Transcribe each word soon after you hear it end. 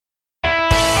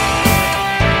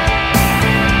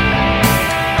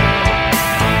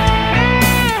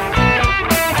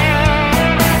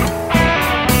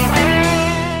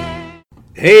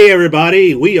Hey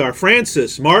everybody, we are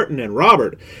Francis, Martin, and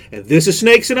Robert, and this is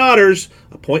Snakes and Otters,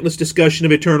 a pointless discussion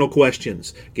of eternal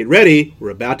questions. Get ready,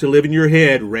 we're about to live in your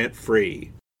head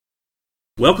rent-free.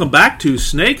 Welcome back to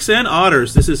Snakes and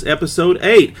Otters. This is episode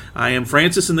 8. I am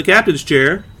Francis in the captain's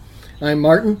chair. I'm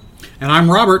Martin. And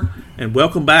I'm Robert. And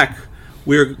welcome back.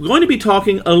 We're going to be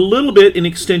talking a little bit in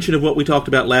extension of what we talked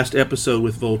about last episode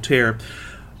with Voltaire,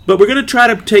 but we're going to try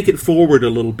to take it forward a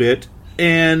little bit.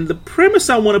 And the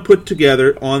premise I want to put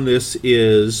together on this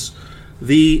is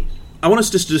I want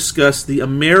us to discuss the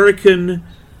American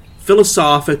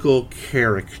philosophical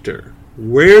character.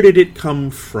 Where did it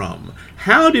come from?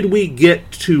 How did we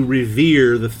get to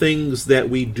revere the things that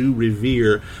we do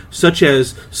revere, such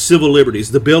as civil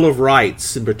liberties, the Bill of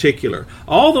Rights in particular?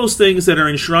 All those things that are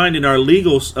enshrined in our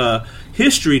legal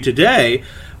history today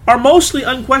are mostly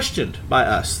unquestioned by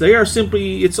us. They are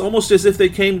simply, it's almost as if they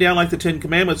came down like the Ten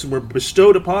Commandments and were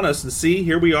bestowed upon us, and see,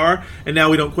 here we are, and now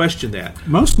we don't question that.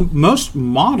 Most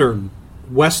modern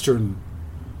Western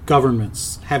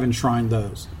governments have enshrined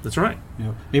those. That's right.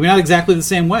 Maybe not exactly the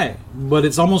same way, but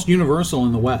it's almost universal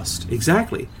in the West.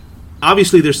 Exactly.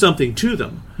 Obviously, there's something to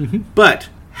them. Mm-hmm. But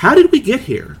how did we get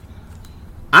here?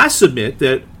 I submit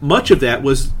that much of that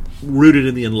was rooted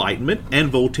in the Enlightenment,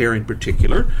 and Voltaire in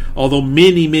particular, although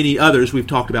many, many others, we've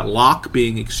talked about Locke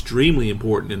being extremely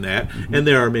important in that, and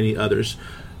there are many others.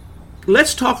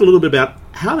 Let's talk a little bit about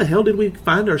how the hell did we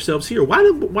find ourselves here? Why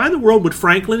in the world would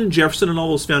Franklin and Jefferson and all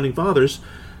those founding fathers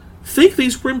think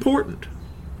these were important?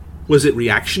 Was it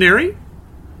reactionary,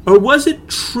 or was it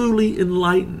truly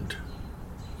enlightened?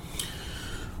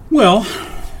 Well,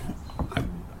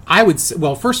 I would say,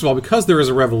 first of all, because there is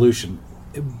a revolution,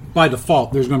 by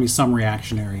default, there's going to be some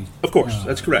reactionary, of course,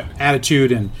 that's correct,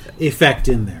 attitude and effect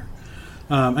in there.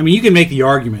 You can make the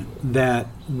argument that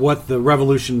what the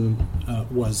revolution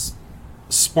was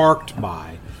sparked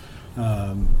by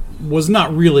was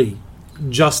not really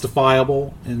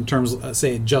justifiable in terms of,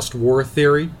 say, a just war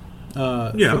theory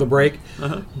for the break.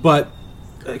 But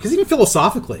because even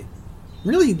philosophically,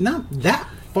 really not that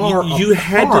far you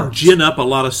had to gin up a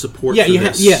lot of support for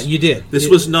this. Yeah, you did. This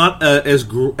was not as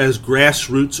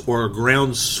grassroots or a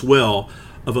groundswell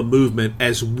of a movement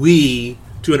as we,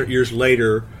 200 years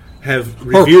later, have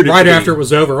revered it right after it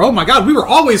was over. Oh my God, we were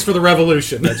always for the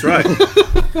revolution. That's right.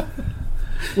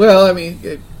 Well,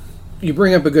 you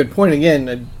bring up a good point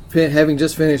again. Having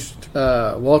just finished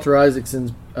Walter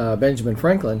Isaacson's Benjamin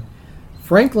Franklin,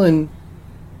 Franklin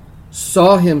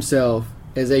saw himself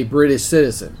as a British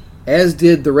citizen, as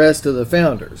did the rest of the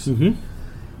founders. Mm-hmm.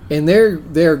 And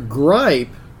their gripe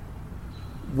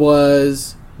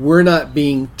was, we're not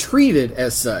being treated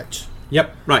as such.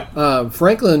 Yep. Right.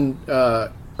 Franklin,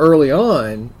 early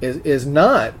on, is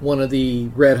not one of the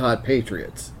red-hot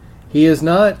patriots. He is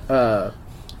not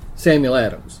Samuel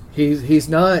Adams. He's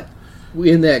not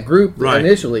in that group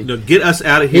initially. No, get us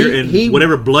out of here in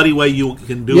whatever bloody way you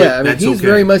can do it. That's he's okay.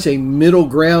 very much a middle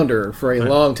grounder for a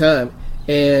long time,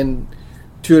 and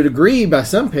to a degree, by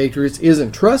some patriots,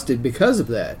 isn't trusted because of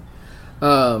that.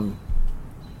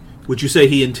 Would you say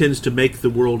he intends to make the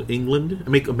world England,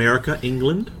 make America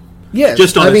England? Yes,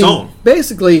 just on its own.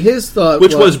 Basically, his thought,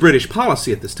 which was British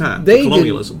policy at this time,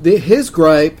 colonialism. His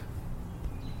gripe.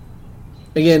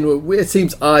 Again, it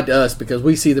seems odd to us because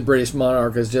we see the British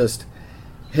monarch as just,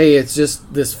 hey, it's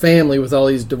just this family with all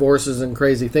these divorces and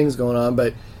crazy things going on.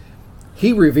 But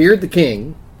he revered the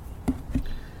king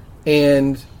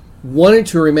and wanted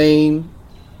to remain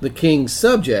the king's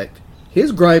subject.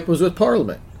 His gripe was with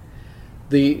Parliament.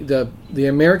 The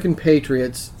American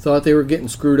patriots thought they were getting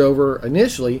screwed over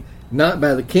initially, not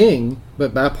by the king,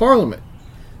 but by Parliament.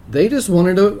 They just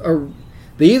wanted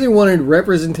they either wanted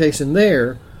representation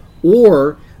there,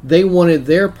 or they wanted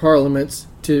their parliaments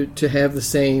to have the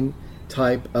same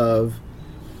type of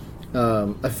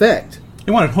effect.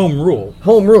 They wanted home rule.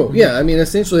 Home rule, yeah.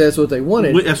 Essentially that's what they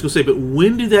wanted. I was going to say, but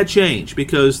when did that change?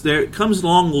 Because there it comes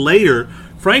along later.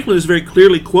 Franklin is very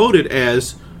clearly quoted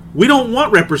as, we don't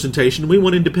want representation, we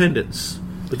want independence.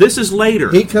 But this is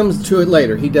later. He comes to it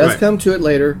later. He does come to it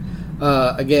later.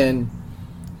 Again,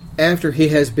 after he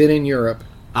has been in Europe.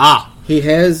 He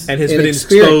has been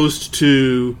exposed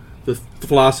to the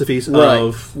philosophies of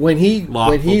Locke,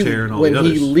 Voltaire, and all the others. When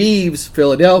he leaves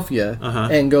Philadelphia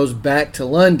and goes back to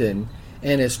London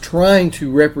and is trying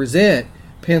to represent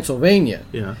Pennsylvania,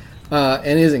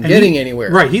 and isn't getting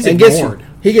anywhere. Right, he's ignored.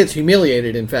 He gets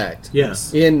humiliated, in fact.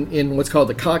 Yes. In what's called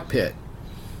the cockpit,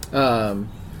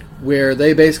 where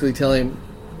they basically tell him,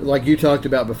 like you talked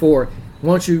about before,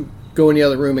 why don't you go in the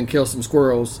other room and kill some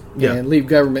squirrels and leave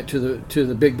government to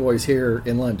the big boys here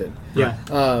in London. Yeah.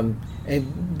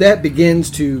 And that begins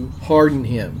to harden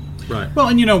him. Right. Well,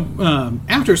 and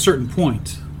after a certain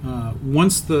point,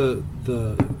 once the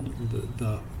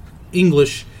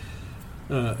English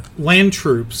land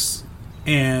troops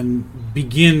and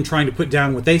begin trying to put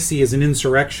down what they see as an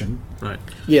insurrection. Right.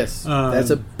 Yes, that's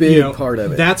a big part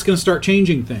of it. That's going to start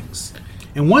changing things.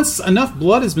 And once enough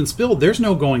blood has been spilled, there's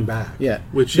no going back. Yeah,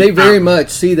 Which they very much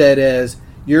see that as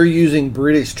you're using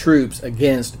British troops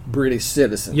against British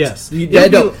citizens. Yes. You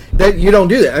don't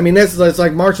do that. I mean, that's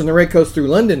like marching the Red Coast through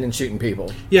London and shooting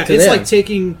people. Yeah, to it's them. like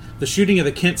taking the shooting of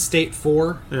the Kent State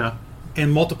Four Yeah.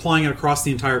 and multiplying it across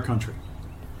the entire country.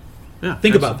 Yeah.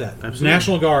 Think about that. Absolutely.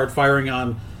 National Guard firing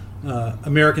on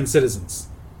American citizens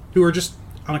who are just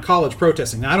on a college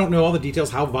protesting. Now, I don't know all the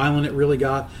details, how violent it really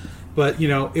got, but,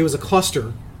 it was a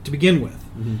cluster to begin with.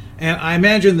 Mm-hmm. And I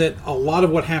imagine that a lot of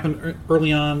what happened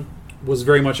early on was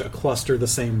very much a cluster the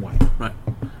same way. Right.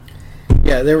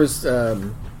 Yeah, there was,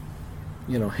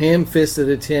 ham-fisted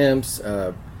attempts.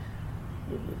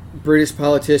 British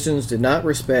politicians did not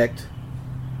respect,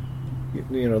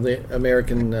 the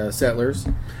American settlers.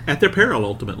 At their peril,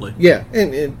 ultimately. Yeah,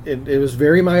 and it was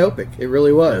very myopic. It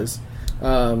really was.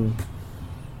 Yeah.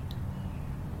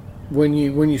 When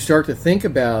you start to think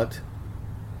about,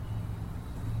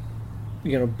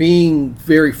 being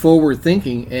very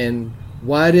forward-thinking, and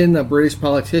why didn't a British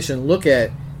politician look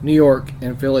at New York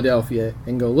and Philadelphia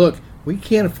and go, look, we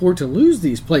can't afford to lose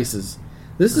these places.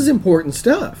 This is important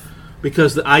stuff.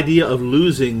 Because the idea of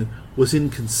losing was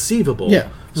inconceivable. Yeah.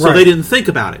 So Right. they didn't think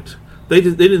about it. They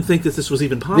didn't think that this was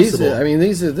even possible.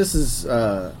 This is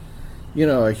a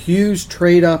huge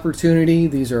trade opportunity.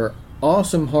 These are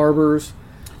awesome harbors.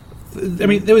 I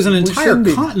mean, there was an entire shouldn't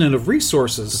be. continent of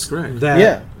resources That's correct.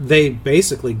 that they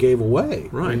basically gave away.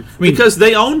 Right. I mean, Because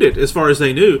they owned it, as far as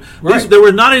they knew. Right. There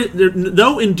were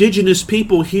no indigenous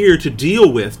people here to deal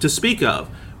with, to speak of.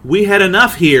 We had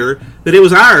enough here that it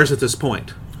was ours at this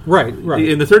point. right.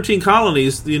 In the 13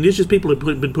 colonies, the indigenous people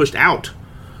had been pushed out.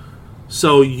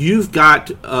 So you've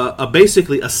got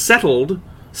basically a settled,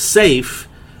 safe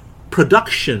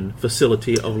production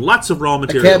facility of lots of raw A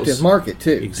materials. captive market,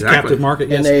 too. Exactly. Captive market,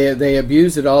 yes. And they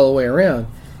abused it all the way around.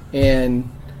 And,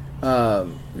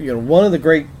 one of the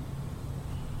great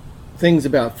things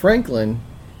about Franklin,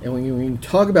 and when you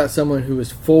talk about someone who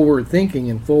is forward-thinking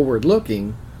and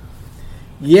forward-looking,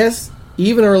 yes,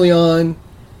 even early on,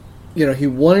 he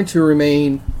wanted to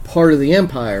remain part of the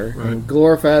empire and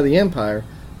glorify the empire,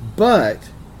 but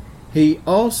he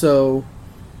also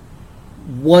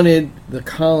wanted the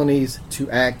colonies to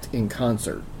act in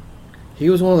concert. He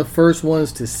was one of the first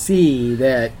ones to see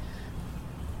that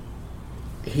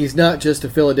he's not just a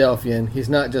Philadelphian, he's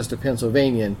not just a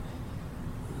Pennsylvanian.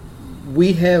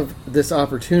 We have this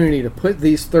opportunity to put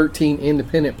these 13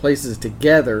 independent places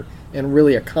together and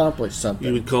really accomplish something.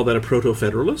 You would call that a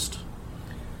proto-federalist?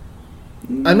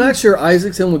 I'm not sure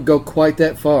Isaacson would go quite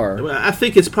that far. I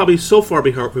think it's probably so far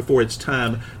before its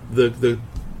time, the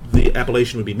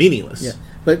appellation would be meaningless. Yeah,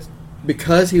 but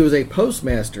because he was a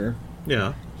postmaster,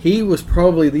 Yeah. he was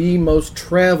probably the most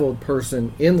traveled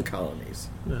person in the colonies.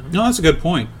 No, that's a good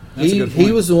point.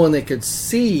 He was the one that could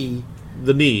see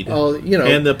The need.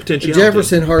 And the potentiality.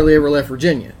 Jefferson hardly ever left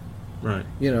Virginia. Right.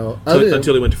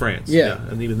 Until he went to France. Yeah.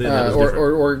 And even then, that was different.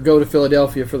 or go to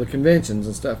Philadelphia for the conventions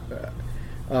and stuff.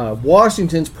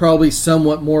 Washington's probably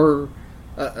somewhat more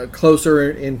closer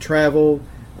in travel.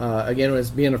 Again,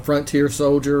 as being a frontier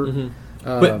soldier,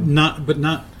 but not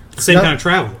the same kind of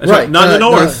travel. That's right. Not in the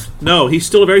north. No, he's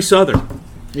still very southern.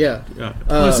 Yeah.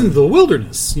 Well, it's in the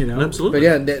wilderness, Absolutely. But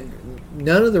yeah,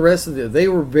 none of the rest of they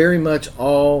were very much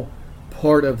all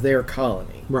part of their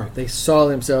colony. Right. They saw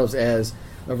themselves as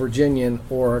a Virginian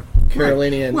or a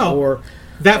Carolinian Well, or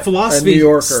that philosophy a New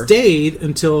Yorker. stayed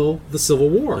until the Civil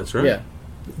War. That's right. Yeah.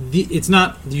 It's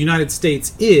not the United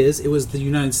States is, it was the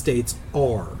United States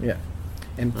are. Yeah.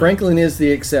 And Franklin is the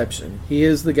exception. He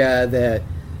is the guy that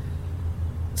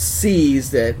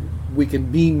sees that we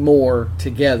can be more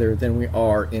together than we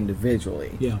are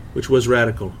individually. Yeah. Which was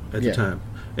radical at the time.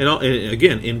 And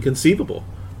again, inconceivable.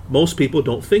 Most people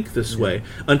don't think this way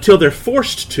until they're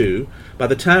forced to. By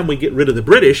the time we get rid of the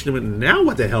British, now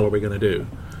what the hell are we going to do?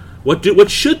 What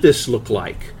should this look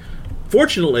like?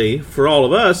 Fortunately for all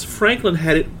of us, Franklin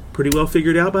had it pretty well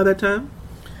figured out by that time.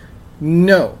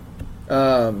 No,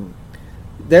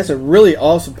 that's a really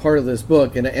awesome part of this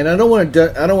book, and I don't want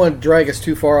to drag us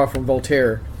too far off from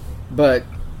Voltaire, but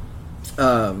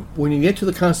when you get to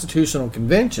the Constitutional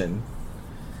Convention,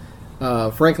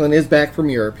 Franklin is back from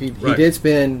Europe. He did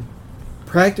spend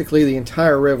practically the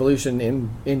entire revolution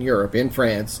in Europe, in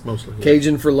France, mostly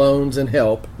caging for loans and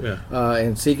help,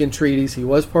 and seeking treaties. He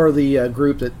was part of the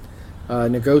group that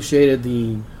negotiated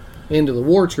the end of the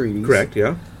war treaties. Correct,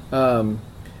 yeah.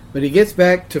 But he gets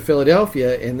back to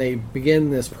Philadelphia, and they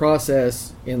begin this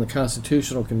process in the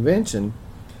Constitutional Convention,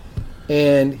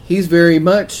 and he's very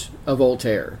much a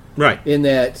Voltaire. Right. In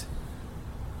that,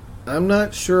 I'm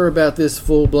not sure about this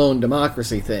full-blown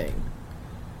democracy thing.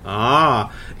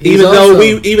 Even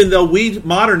though we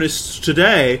modernists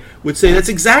today would say that's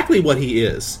exactly what he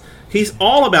is. He's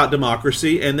all about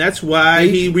democracy, and that's why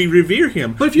we revere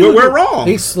him. But if we're wrong.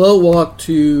 He slow walked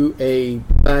to a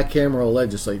bicameral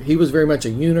legislature. He was very much a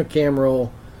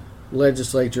unicameral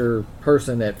legislature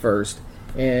person at first,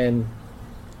 and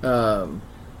a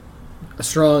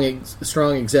strong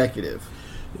executive.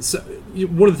 So,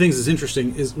 one of the things that's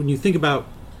interesting is when you think about,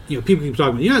 people keep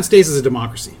talking about the United States is a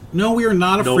democracy. No, we are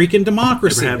not a freaking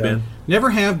democracy.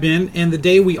 Never have been, and the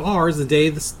day we are is the day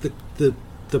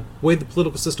the way the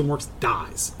political system works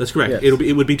dies. That's correct. Yes.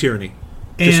 It would be tyranny.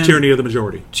 Just tyranny of the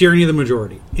majority. Tyranny of the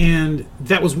majority. And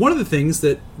that was one of the things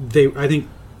that I think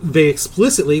they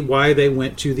explicitly why they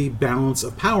went to the balance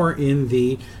of power in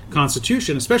the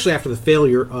Constitution, especially after the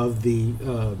failure of the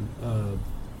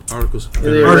Articles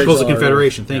of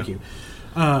Confederation. Thank you.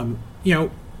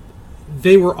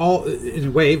 They were all, in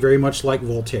a way, very much like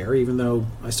Voltaire, even though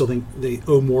I still think they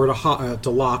owe more to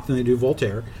Locke than they do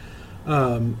Voltaire.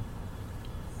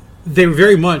 They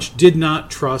very much did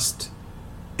not trust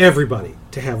everybody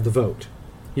to have the vote.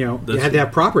 You had to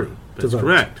have property to vote. That's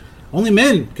correct. Only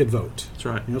men could vote. That's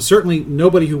right. Certainly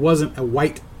nobody who wasn't a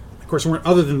white, of course,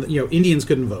 other than Indians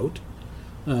couldn't vote.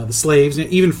 The slaves,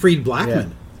 even freed black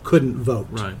men couldn't vote.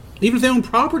 Right. Even if they owned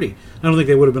property, I don't think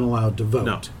they would have been allowed to vote.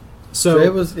 No. So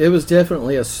it was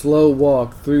definitely a slow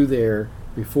walk through there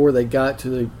before they got to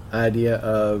the idea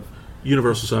of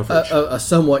universal suffrage, a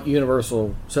somewhat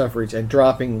universal suffrage, and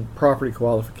dropping property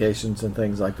qualifications and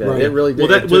things like that. Right. It really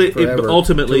did. It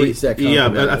ultimately, to reach that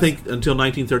compromise. I think until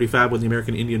 1935, when the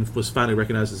American Indian was finally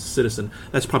recognized as a citizen,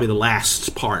 that's probably the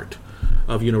last part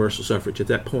of universal suffrage. At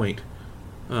that point,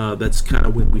 that's kind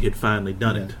of when we had finally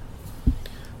done it.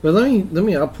 But let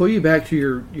me. I'll pull you back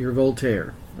to your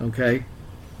Voltaire. Okay.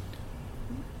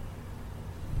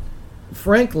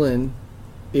 Franklin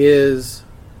is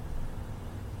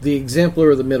the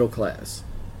exemplar of the middle class.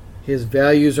 His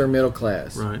values are middle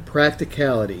class. Right.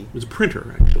 Practicality. He was a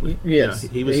printer, actually. Yes.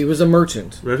 Yeah, he was a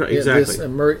merchant. Right, exactly.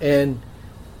 And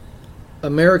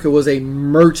America was a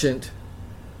merchant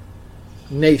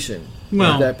nation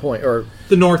at that point. Or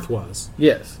the North was.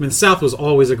 Yes. I mean, the South was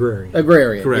always agrarian.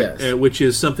 Correct. Yes. Which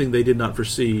is something they did not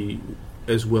foresee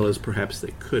as well as perhaps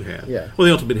they could have. Yeah. Well,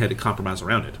 they ultimately had to compromise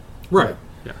around it. Right.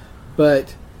 Yeah.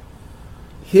 But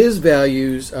his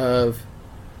values of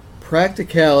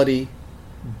practicality,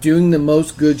 doing the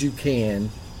most good you can,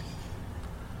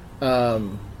 are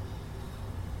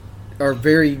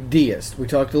very deist. We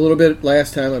talked a little bit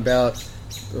last time about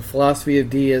the philosophy of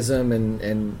deism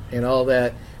and all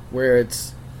that, where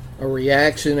it's a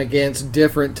reaction against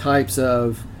different types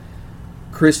of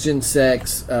Christian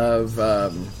sects of,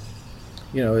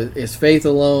 is faith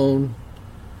alone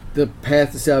the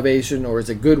path to salvation, or is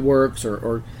it good works,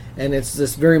 and it's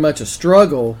this very much a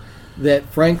struggle that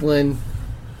Franklin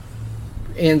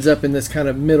ends up in this kind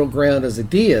of middle ground as a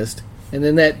deist, and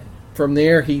then that from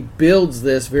there he builds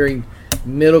this very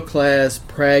middle class,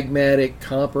 pragmatic,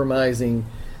 compromising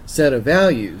set of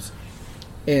values.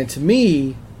 And to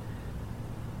me,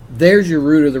 there's your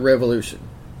root of the revolution,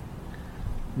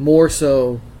 more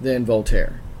so than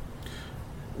Voltaire.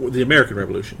 The American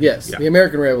Revolution. Yes, the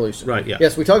American Revolution. Right, yeah.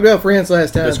 Yes, we talked about France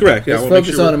last time. That's correct. Yeah, Let's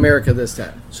focus on America this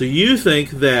time. So you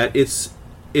think that it's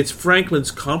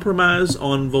Franklin's compromise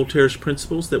on Voltaire's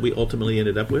principles that we ultimately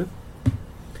ended up with?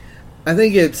 I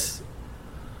think it's...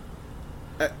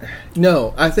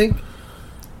 no, I think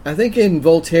in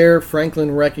Voltaire, Franklin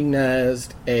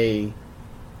recognized a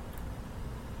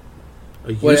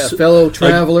fellow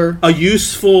traveler. A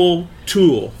useful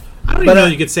tool. I don't even know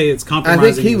you could say it's compromising.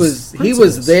 I think he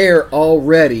was there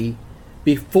already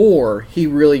before he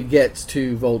really gets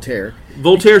to Voltaire.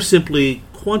 Voltaire simply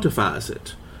quantifies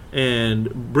it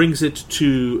and brings it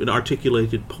to an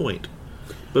articulated point.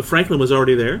 But Franklin was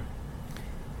already there.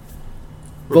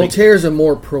 Voltaire's a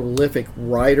more prolific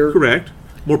writer. Correct.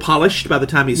 More polished by the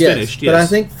time he's finished. Yes. But I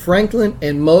think Franklin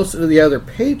and most of the other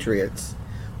patriots,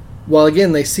 while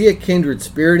again they see a kindred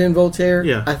spirit in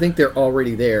Voltaire, I think they're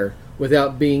already there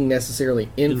without being necessarily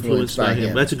influenced by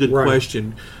him. That's a good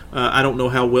question. I don't know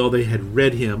how well they had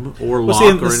read him or Locke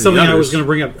or any something others. I was going to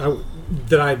bring up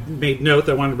that I made note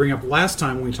that I wanted to bring up last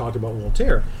time when we talked about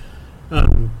Voltaire.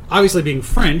 Obviously, being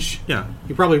French,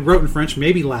 he probably wrote in French,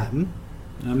 maybe Latin.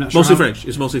 I'm not sure. Mostly French.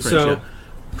 It's mostly French. So,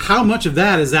 how much of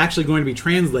that is actually going to be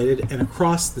translated and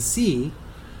across the sea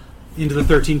into the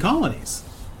 13 colonies?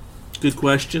 Good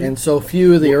question. And so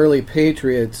few of the early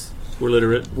patriots We're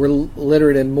literate. were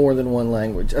literate in more than one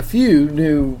language. A few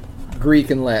knew Greek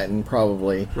and Latin,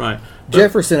 probably. Right.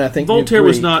 Jefferson, I think, Voltaire knew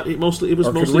was Greek, not. It was or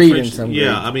could mostly read French. in some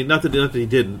Yeah, Greek. I mean, not that he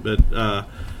didn't, but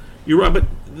you're right. But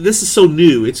this is so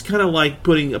new. It's kind of like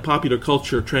putting a popular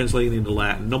culture translating into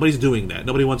Latin. Nobody's doing that.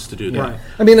 Nobody wants to do that. Right.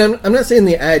 I mean, I'm not saying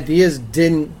the ideas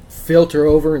didn't filter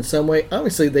over in some way.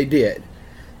 Obviously, they did.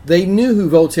 They knew who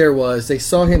Voltaire was. They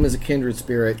saw him as a kindred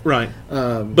spirit. Right.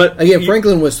 But again,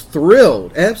 Franklin was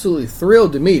thrilled, absolutely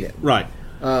thrilled to meet him. Right.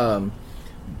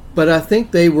 But I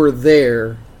think they were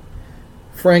there.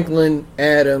 Franklin,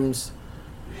 Adams,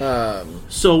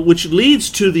 So, which leads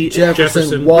to the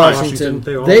Jefferson, Washington, Washington.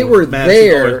 they all They were Madison,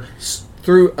 there all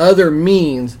through other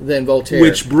means than Voltaire.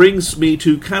 Which brings me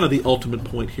to kind of the ultimate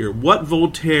point here. What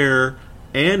Voltaire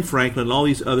and Franklin and all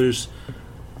these others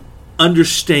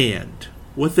understand,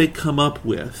 what they come up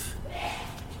with,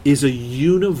 is a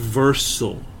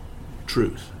universal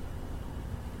truth,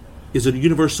 is a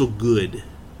universal good.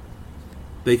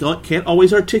 They can't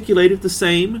always articulate it the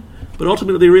same, but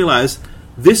ultimately they realize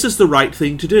this is the right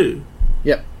thing to do.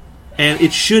 Yep. And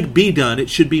it should be done. It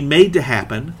should be made to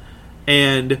happen.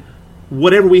 And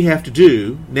whatever we have to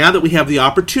do, now that we have the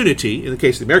opportunity, in the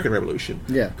case of the American Revolution,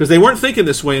 Yeah. because they weren't thinking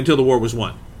this way until the war was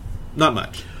won. Not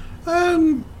much.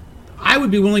 I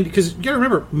would be willing, because you got to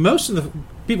remember, most of the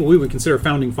people we would consider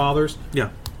founding fathers Yeah.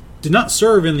 did not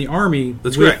serve in the army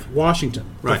That's with correct. Washington.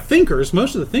 Right. The thinkers,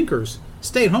 most of the thinkers,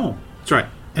 stayed home. That's right.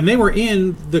 And they were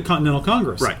in the Continental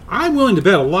Congress. Right. I'm willing to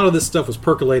bet a lot of this stuff was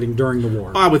percolating during the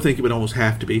war. I would think it would almost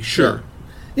have to be. Sure.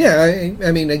 Yeah,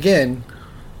 I mean, again,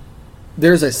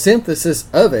 there's a synthesis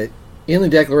of it in the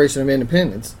Declaration of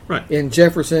Independence. Right. In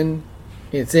Jefferson,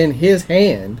 it's in his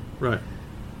hand, Right.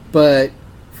 but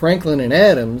Franklin and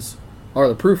Adams are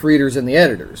the proofreaders and the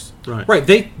editors. Right. Right.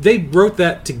 They wrote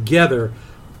that together.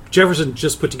 Jefferson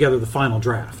just put together the final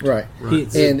draft. Right.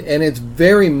 Right. And it's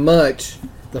very much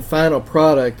the final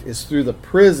product is through the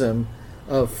prism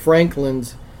of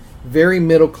Franklin's very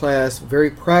middle class, very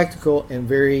practical, and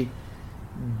very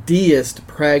deist,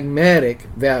 pragmatic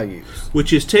values.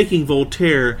 Which is taking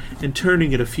Voltaire and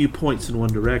turning it a few points in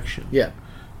one direction. Yeah.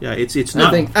 Yeah, it's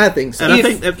not. I think so. And I If,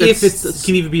 think if that's- it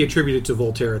can even be attributed to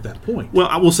Voltaire at that point. Well,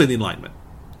 I will say the Enlightenment.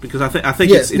 Because I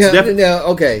think Yes. it's Now, definitely.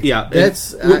 okay. Yeah,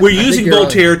 That's we're I think using you're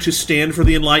Voltaire to stand for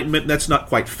the Enlightenment. That's not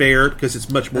quite fair because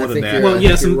it's much more I than think that. you're Well, I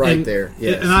yes, think and, you're right and, there.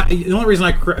 Yes. and the only reason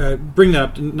I bring that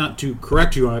up, not to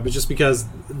correct you on it, but just because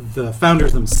the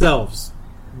founders themselves,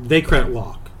 they credit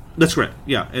Locke That's correct.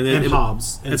 Yeah, and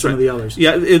Hobbes and that's some right. of the others.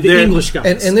 Yeah, the English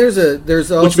guys. and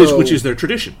there's also which is their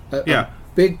tradition. a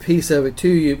big piece of it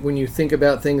too. When you think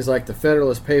about things like the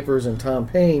Federalist Papers and Tom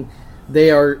Paine, they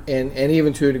are, and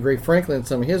even to a degree Franklin,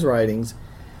 some of his writings,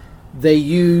 they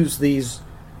use these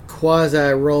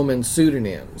quasi-Roman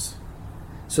pseudonyms.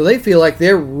 So they feel like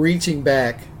they're reaching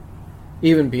back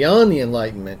even beyond the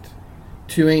Enlightenment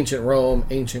to ancient Rome,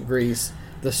 ancient Greece,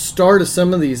 the start of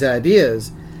some of these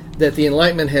ideas that the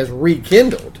Enlightenment has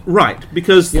rekindled. Right,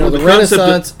 because The concept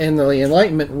Renaissance and the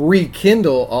Enlightenment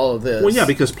rekindle all of this. well, yeah,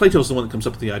 because Plato's the one that comes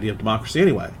up with the idea of democracy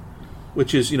anyway,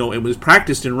 which is it was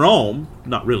practiced in Rome,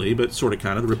 not really, but sort of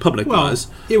kind of the Republic well, was.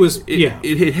 it was,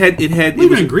 It had.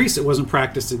 Even in Greece, it wasn't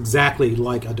practiced exactly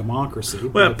like a democracy.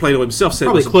 Well, but- Plato himself said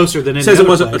Probably it wasn't- closer than any says it other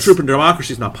wasn't place. a true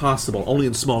democracy is not possible, only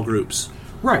in small groups.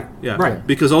 right, Yeah, right.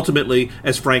 Because ultimately,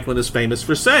 as Franklin is famous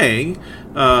for saying,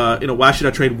 why should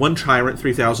I trade one tyrant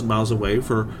 3,000 miles away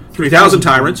for 3,000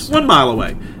 tyrants 1 mile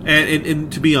away?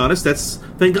 And to be honest,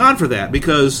 thank God for that,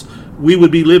 because we would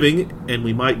be living, and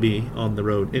we might be on the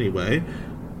road anyway,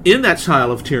 in that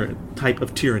type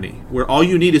of tyranny, where all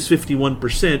you need is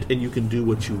 51% and you can do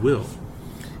what you will.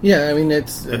 Yeah, I mean,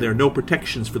 it's... And there are no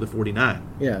protections for the 49.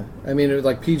 Yeah, I mean, it was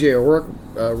like P.J. O'Rourke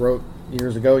wrote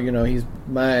years ago, he's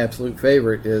my absolute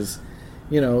favorite is,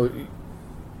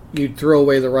 you'd throw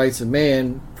away the rights of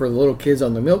man for the little kids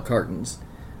on the milk cartons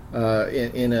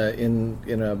in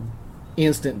a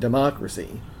instant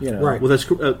democracy. Right. Well, that's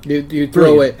You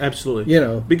throw away absolutely.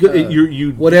 because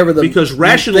you whatever the because thing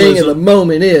rationalism of the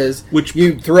moment is, which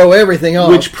you throw everything off,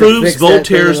 which to proves fix that thing in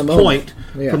Voltaire's the moment. point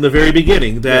Yeah. from the very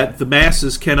beginning that Yeah. the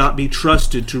masses cannot be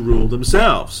trusted to rule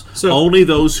themselves. So- only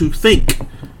those who think.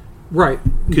 Right.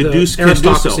 Could the do so.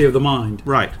 aristocracy of the mind.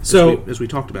 Right. So- as we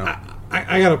talked about.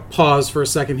 I got to pause for a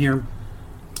second here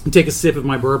and take a sip of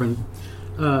my bourbon.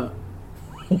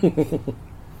 Because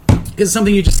it's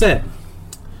something you just said.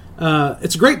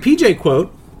 It's a great PJ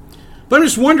quote, but I'm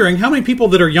just wondering how many people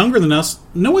that are younger than us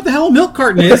know what the hell a milk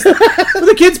carton is with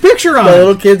a kid's picture on The it.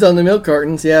 little kids on the milk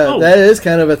cartons, yeah, Oh. that is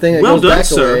kind of a thing that Well goes done, back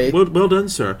sir. away. Well done,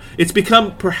 sir. It's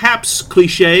become perhaps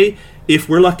cliche if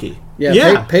we're lucky.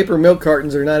 Yeah. Paper milk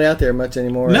cartons are not out there much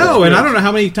anymore. No, and I don't know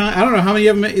how many times. I don't know how many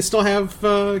of them still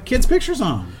have kids' pictures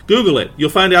on them. Google it. You'll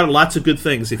find out lots of good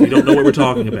things if you don't know what we're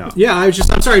talking about. Yeah, I'm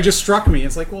sorry, it just struck me.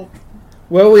 It's like, well,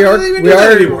 we I are don't even do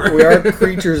that anymore. we are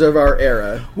creatures of our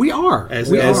era. we are.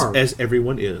 As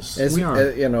everyone is. We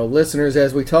are. Listeners,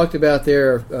 as we talked about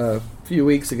there a few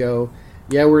weeks ago,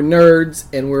 yeah, we're nerds,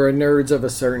 and we're nerds of a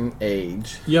certain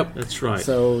age. Yep, that's right.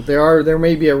 So there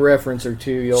may be a reference or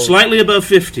two. Slightly above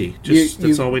 50.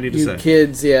 That's all we need to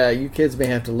say. You kids may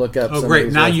have to look up. Oh, some great! Of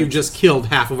these now references. you just killed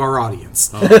half of our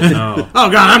audience. Oh, no.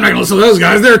 Oh God, I'm not going to listen to those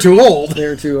guys. They're too old.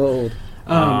 They're too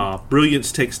old.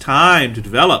 Brilliance takes time to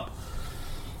develop.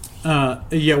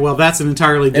 Yeah, well, that's an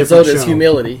entirely And different so does show.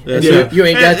 humility. That's You right.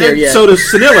 ain't got there And yet. so does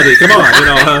senility. Come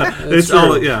on, it's true.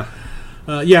 all yeah.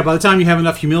 Yeah, by the time you have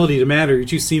enough humility to matter, you're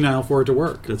too senile for it to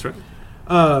work. That's right.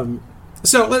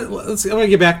 So let's. I want to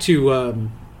get back to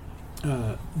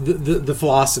the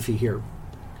philosophy here.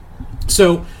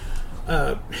 So,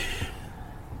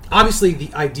 obviously,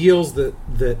 the ideals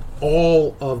that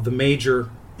all of the major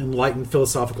enlightened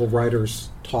philosophical writers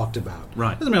talked about.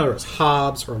 Right. Doesn't matter if it's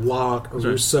Hobbes or Locke or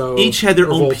Rousseau. Each had their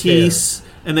or own Voltaire. piece,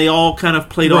 and they all kind of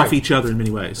played Right. off each other in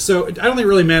many ways. So I don't think it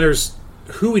really matters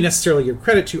who we necessarily give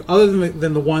credit to, other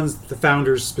than the ones the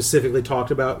founders specifically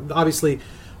talked about. Obviously,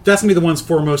 that's going to be the ones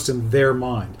foremost in their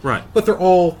mind. Right. But they're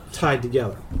all tied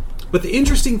together. But the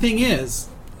interesting thing is,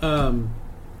 and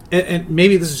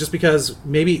maybe this is just because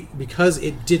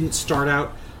it didn't start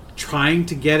out trying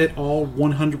to get it all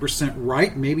 100%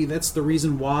 right. Maybe that's the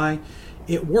reason why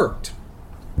it worked.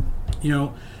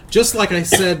 Just like I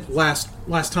said last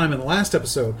time in the last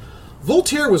episode,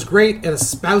 Voltaire was great at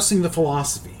espousing the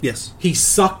philosophy. Yes. He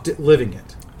sucked at living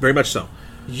it. Very much so.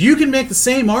 You can make the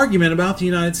same argument about the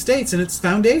United States and its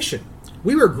foundation.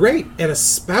 We were great at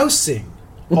espousing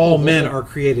all men are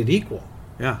created equal.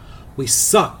 Yeah. We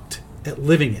sucked at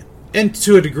living it. And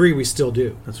to a degree, we still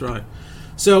do. That's right.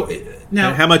 So now,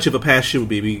 And how much of a pass should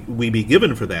we be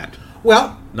given for that?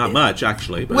 well, Not much,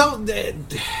 actually. But well,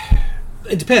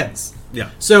 it depends. yeah.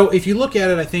 So if you look at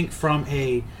it, I think from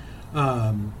a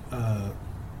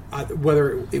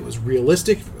whether it was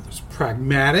realistic, if it was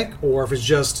pragmatic, or if it's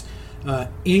just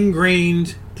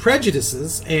ingrained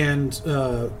prejudices, and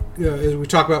as we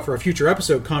talk about for a future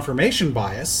episode, confirmation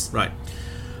bias. Right.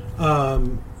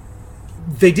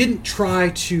 They didn't try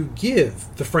to give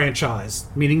the franchise,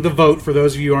 meaning the vote, for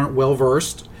those of you who aren't well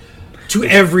versed, to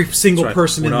every single That's right.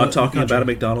 person. We're in not the talking country. about a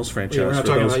McDonald's franchise. Yeah, we're not for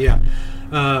talking those-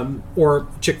 about or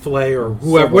Chick-fil-A or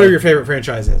whoever, Subway. whatever your favorite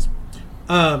franchise is.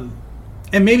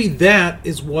 And maybe that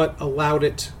is what allowed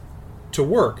it to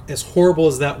work, as horrible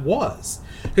as that was.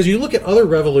 Because you look at other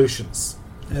revolutions,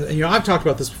 and I've talked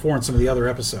about this before in some of the other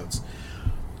episodes.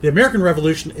 The American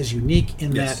Revolution is unique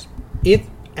in Yes. that it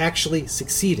actually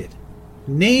succeeded.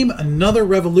 Name another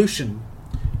revolution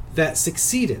that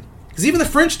succeeded. Because even the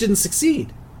French didn't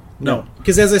succeed. No.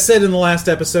 Because as I said in the last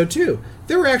episode too,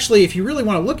 there were actually, if you really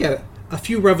want to look at it, a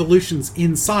few revolutions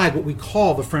inside what we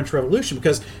call the French Revolution,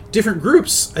 because different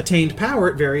groups attained power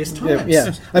at various times.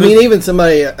 Yeah. I mean, even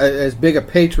somebody as big a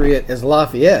patriot as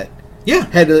Lafayette Yeah.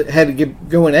 had to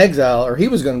go in exile, or he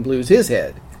was going to lose his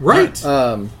head. Right.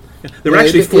 There were Yeah,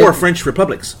 actually it- four it- French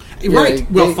republics. Right.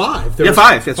 Well, they- five. There Yeah, was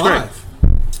five. That's right.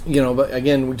 But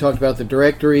again, we talked about the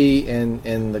Directory and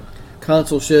the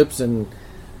consulships and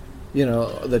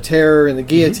the terror and the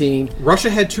guillotine. Russia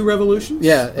had two revolutions.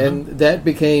 Yeah, and that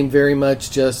became very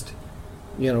much just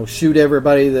shoot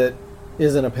everybody that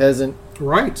isn't a peasant.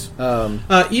 Right.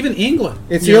 Even England.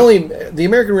 It's You know, the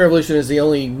American Revolution is the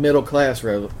only middle class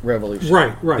revolution.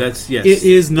 Right. Right. That's- yes, It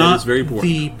is that not is very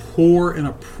important. the poor and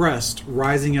oppressed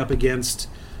rising up against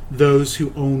those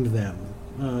who owned them.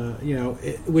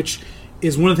 Which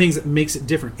is one of the things that makes it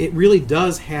different. It really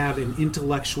does have an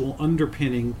intellectual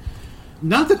underpinning.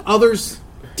 Not that others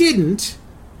didn't,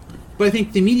 but I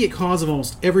think the immediate cause of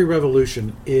almost every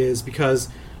revolution is because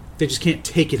they just can't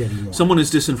take it anymore. Someone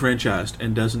is disenfranchised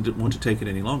and doesn't want to take it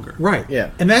any longer. Right. Yeah.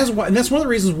 And that's one of the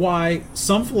reasons why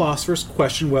some philosophers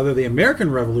question whether the American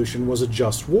Revolution was a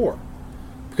just war.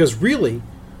 Because really,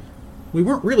 we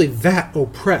weren't really that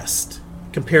oppressed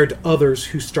compared to others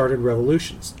who started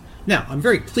revolutions. Now, I'm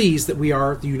very pleased that we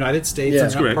are the United States Yeah. and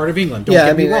That's not correct. part of England. Don't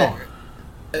get me wrong.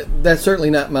 That's certainly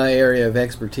not my area of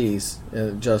expertise,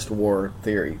 just war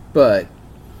theory, but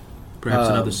Perhaps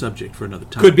another subject for another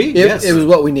time. Could be, yes. it was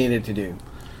what we needed to do.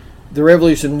 The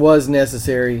revolution was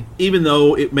necessary. Even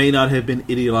though it may not have been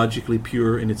ideologically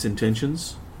pure in its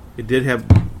intentions, it did have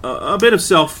a bit of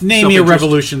Name me a self-interest.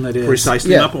 revolution that is.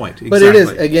 Precisely my point. Exactly. But it is,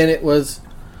 again, it was,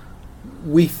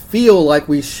 we feel like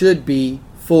we should be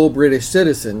full British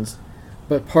citizens,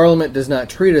 but Parliament does not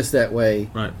treat us that way.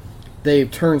 Right. they've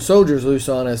turned soldiers loose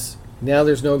on us. Now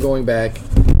there's no going back.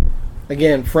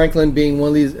 Again, Franklin being one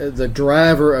of these, the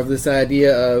driver of this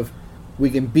idea of we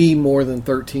can be more than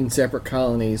 13 separate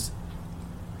colonies.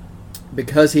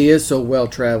 Because he is so well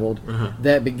traveled,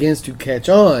 that begins to catch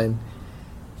on.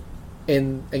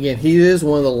 And again, he is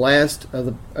one of the last of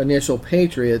the initial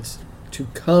patriots to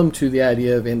come to the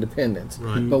idea of independence.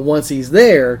 Right. But once he's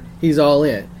there, he's all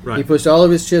in. Right. He pushed all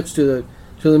of his chips to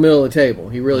the middle of the table.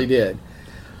 He really did.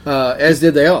 As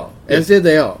did they all. As did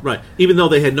they all. Right. Even though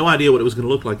they had no idea what it was going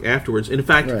to look like afterwards. And in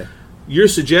fact, Right. you're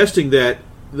suggesting that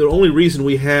the only reason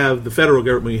we have the federal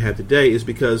government we have today is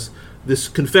because this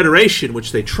confederation,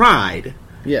 which they tried,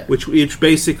 Yeah. which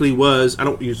basically was, I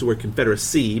don't use the word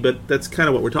confederacy, but that's kind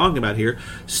of what we're talking about here,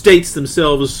 states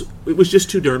themselves, it was just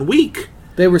too darn weak.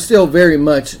 They were still very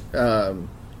much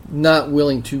not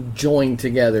willing to join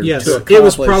together. Yes, to it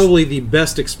was accomplish- probably the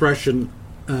best expression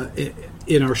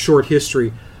in our short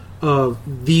history of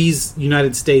these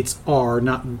United States are,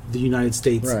 not the United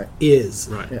States Right. is.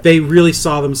 Right. Yeah. They really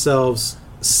saw themselves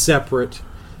separate,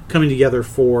 coming together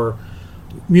for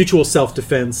mutual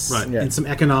self-defense Right. Yeah. and some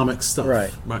economic stuff.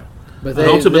 Right. Right. But And they,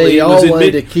 ultimately, they it was all in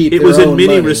wanted to keep it their was in own many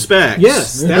money. respects.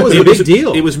 Yes, that was It a big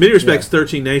deal. It was in many respects Yeah.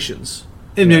 13 nations.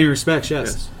 In many respects, yes.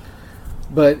 Yes.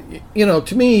 But,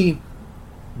 to me,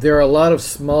 there are a lot of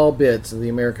small bits of the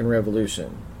American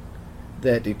Revolution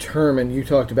that determine, you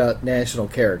talked about national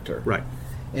character. Right.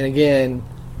 And again,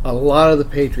 a lot of the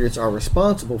patriots are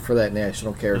responsible for that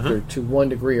national character to one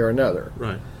degree or another.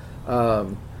 Right.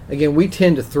 Again, we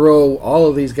tend to throw all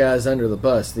of these guys under the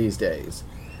bus these days.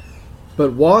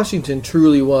 But Washington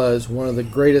truly was one of the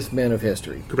greatest men of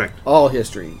history. Correct. All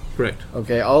history. Correct.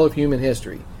 Okay, all of human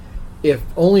history. If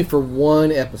only for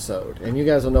one episode, and you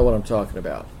guys will know what I'm talking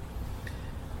about.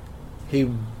 He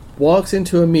walks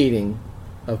into a meeting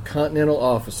of Continental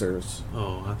officers,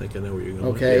 Oh, I think I know where you're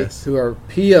going. okay, Yes. who are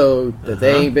PO'd that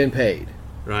they Uh-huh. ain't been paid.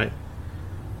 Right.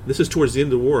 This is towards the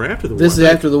end of the war, or after the war. This is I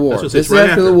think. after the war. That's what This it's is right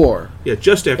after the war. Yeah,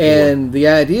 just after the war. And the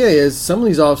idea is some of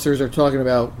these officers are talking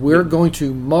about we're going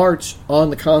to march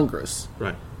on the Congress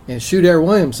Right. and shoot every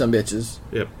one of them some bitches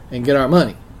Yep. and get our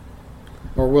money.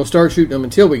 Or we'll start shooting them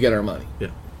until we get our money. Yeah.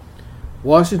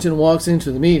 Washington walks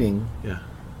into the meeting, Yeah.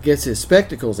 gets his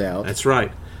spectacles out, That's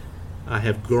right. I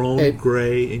have grown And-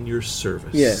 gray in your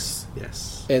service. Yes.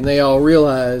 Yes. and they all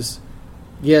realize,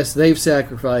 yes, they've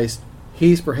sacrificed.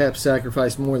 He's perhaps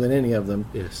sacrificed more than any of them.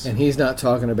 Yes. And he's not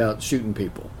talking about shooting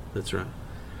people. That's right.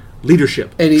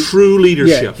 Leadership. And he- True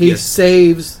leadership. Yeah, he Yes.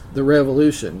 saves the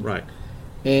revolution. Right.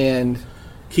 And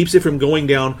Keeps it from going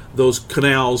down those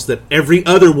canals that every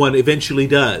other one eventually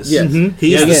does. Yes. Mhm.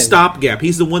 He's Yeah. the Again, stopgap.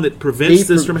 He's the one that prevents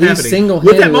this from he happening.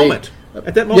 single-handedly- With that moment.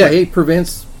 At that moment. yeah, he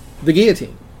prevents the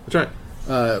guillotine. That's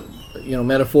right.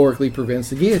 Metaphorically prevents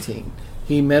the guillotine.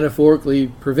 He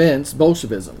metaphorically prevents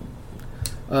Bolshevism.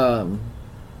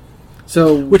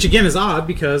 Which again is odd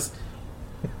because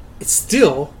it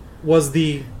still was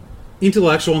the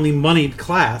intellectual and the moneyed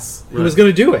class who was Right. going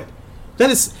to do it. That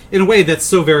is, in a way, that's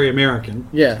so very American.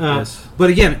 Yeah. Yes. But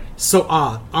again, so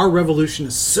odd. Our revolution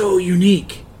is so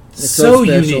unique. It's so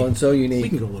special unique. and so unique. We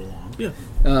can go a little long.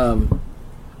 Yeah.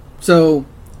 So,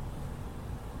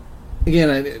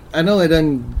 again, I know that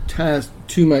doesn't tie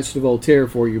too much to Voltaire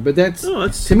for you, but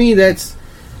to me, that's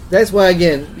why,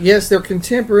 again, yes, they're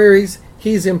contemporaries.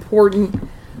 He's important,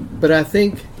 but I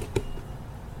think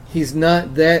he's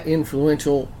not that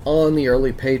influential on the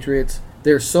early patriots.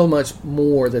 There's so much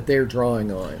more that they're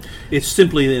drawing on. It's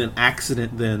simply an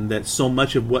accident then that so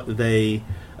much of what they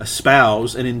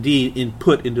espouse and indeed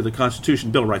input into the Constitution,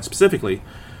 Bill of Rights specifically,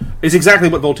 is exactly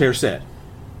what Voltaire said.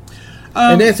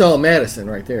 And that's all Madison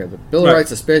right there. The Bill of Right.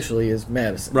 Rights especially is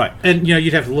Madison. Right. And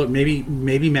you'd have to look. Maybe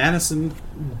Madison.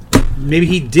 Maybe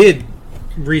he did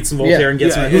read some Voltaire Yeah. and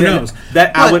get some. Yeah, Who yeah. knows?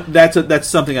 That's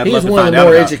something I'd He's love to one of find the out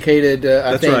more about. educated,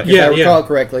 I That's think, right. if Yeah, I recall yeah.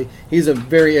 correctly. He's a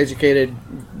very educated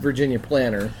Virginia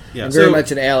planner Yeah. and very So-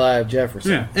 much an ally of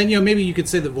Jefferson. Yeah, and maybe you could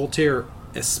say that Voltaire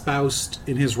espoused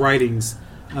in his writings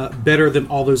better than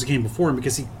all those that came before him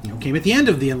because he came at the end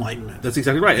of the Enlightenment. That's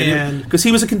exactly right. And- because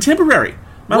he was a contemporary.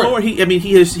 My Right. lord,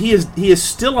 he is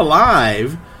still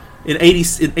alive in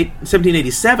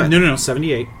 1787. No,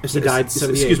 78. He died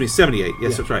 78. Excuse me, 78.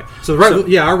 Yes, that's right. So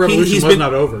our revolution was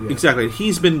not over yet. Exactly.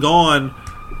 He's been gone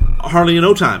hardly in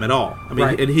no time at all. I mean,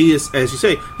 Right. and he is, as you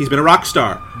say, he's been a rock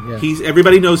star. Yeah.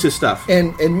 Everybody knows his stuff.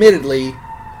 And admittedly,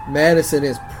 Madison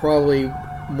is probably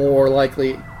more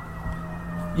likely,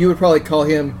 you would probably call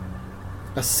him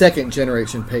a second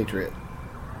generation patriot.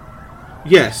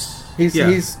 Yes.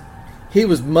 Yeah. He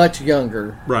was much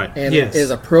younger, Right. and Yes.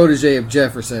 is a protege of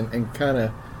Jefferson, and kind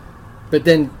of but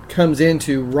then comes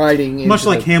into writing. Much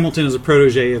like Hamilton is a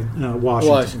protege of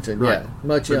Washington. Yeah,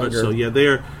 much Very younger. much so, yeah,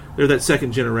 they're that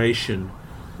second generation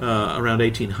around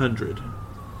 1800.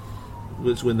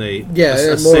 Was when they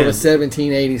it's more of a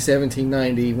 1780,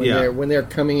 1790 Yeah. when they're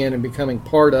coming in and becoming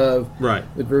part of Right.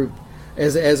 the group,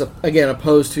 again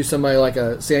opposed to somebody like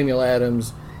a Samuel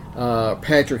Adams,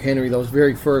 Patrick Henry, those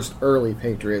very first early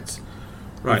patriots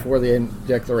Right. before the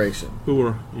Declaration. Who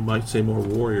were, you might say, more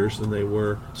warriors than they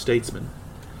were statesmen.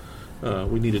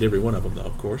 We needed every one of them, though,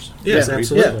 of course. Yes, Yeah.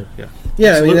 absolutely. Yeah. Yeah, I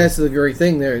Absolutely. mean that's the great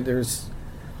thing there.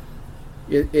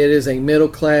 It is a middle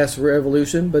class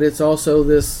revolution, but it's also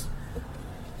this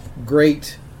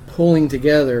great pulling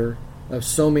together of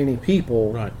so many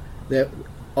people Right. that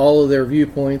all of their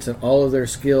viewpoints and all of their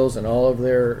skills and all of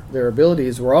their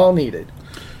abilities were all needed.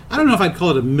 I don't know if I'd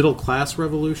call it a middle class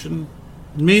revolution,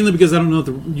 mainly because I don't know if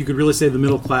you could really say the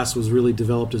middle class was really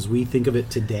developed as we think of it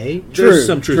today. There's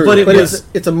some truth, But it but was-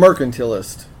 it's a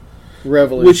mercantilist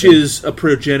revolution, which is a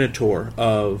progenitor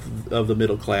of the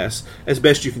middle class, as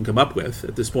best you can come up with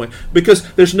at this point, because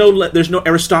there's no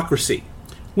aristocracy.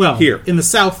 Well, Here. in the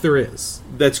South there is.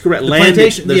 That's correct.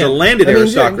 plantation- There's yeah. a landed I mean,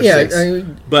 aristocracy, yeah, I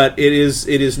mean- but it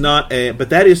is not. But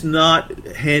that is not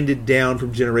handed down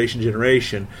from generation to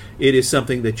generation. It is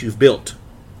something that you've built,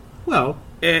 Well,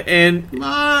 and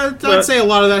I'd say a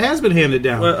lot of that has been handed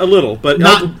down. a little, but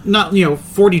not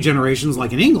 40 generations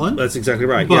like in England, That's exactly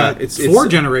right. but Yeah, it's 4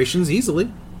 generations easily.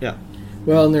 Yeah,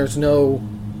 well, and there's no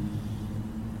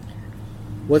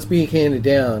what's being handed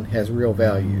down has real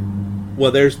value.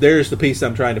 well, there's the piece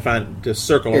I'm trying to find to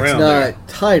circle It's around. not there.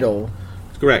 title;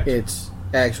 Correct. it's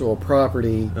actual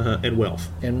property And wealth.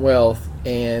 and wealth,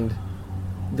 and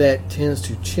that tends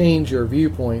to change your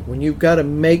viewpoint when you've got to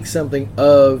make something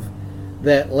of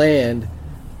that land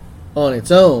on its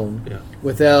own Yeah.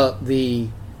 without the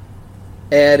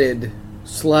added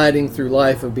sliding through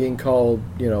life of being called,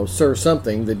 Sir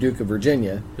something, the Duke of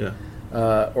Virginia, Yeah.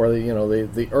 or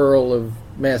the Earl of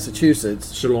Massachusetts.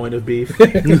 Sirloin of beef.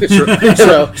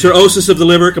 So Cirrhosis of the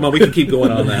liver. Come on, we can keep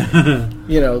going on that.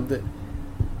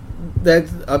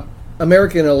 that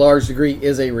America in a large degree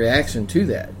is a reaction to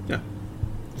that. Yeah.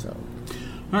 So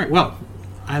All right, well,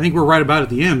 I think we're right about at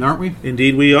the end, aren't we?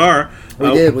 Indeed, we are.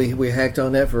 we did. We hacked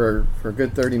on that for a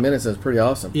good 30 minutes. That's pretty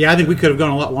awesome. Yeah, I think we could have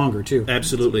gone a lot longer, too.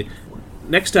 Absolutely.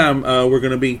 Next time, we're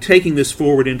going to be taking this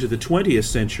forward into the 20th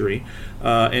century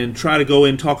and try to go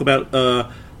and talk about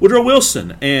Woodrow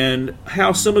Wilson and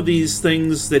how some of these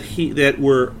things that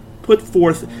were put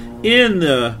forth in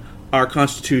our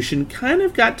Constitution kind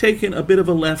of got taken a bit of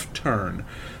a left turn.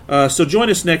 So join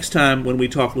us next time when we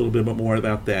talk a little bit more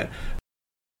about that.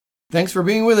 Thanks for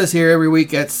being with us here every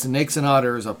week at Snakes and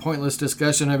Otters, a pointless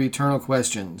discussion of eternal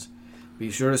questions. Be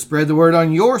sure to spread the word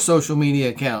on your social media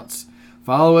accounts.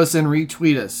 Follow us and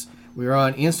retweet us. We are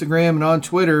on Instagram and on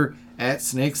Twitter at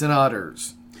Snakes and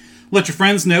Otters. Let your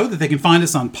friends know that they can find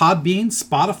us on Podbean,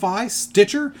 Spotify,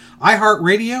 Stitcher,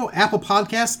 iHeartRadio, Apple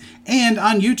Podcasts, and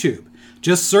on YouTube.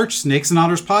 Just search Snakes and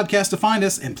Otters Podcast to find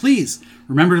us, and please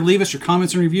remember to leave us your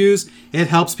comments and reviews. It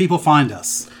helps people find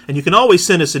us. And you can always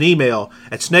send us an email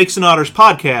at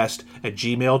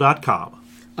snakesandotterspodcast@gmail.com.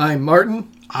 I'm Martin.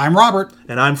 I'm Robert.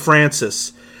 And I'm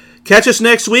Francis. Catch us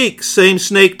next week. Same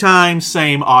snake time,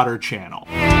 same otter channel.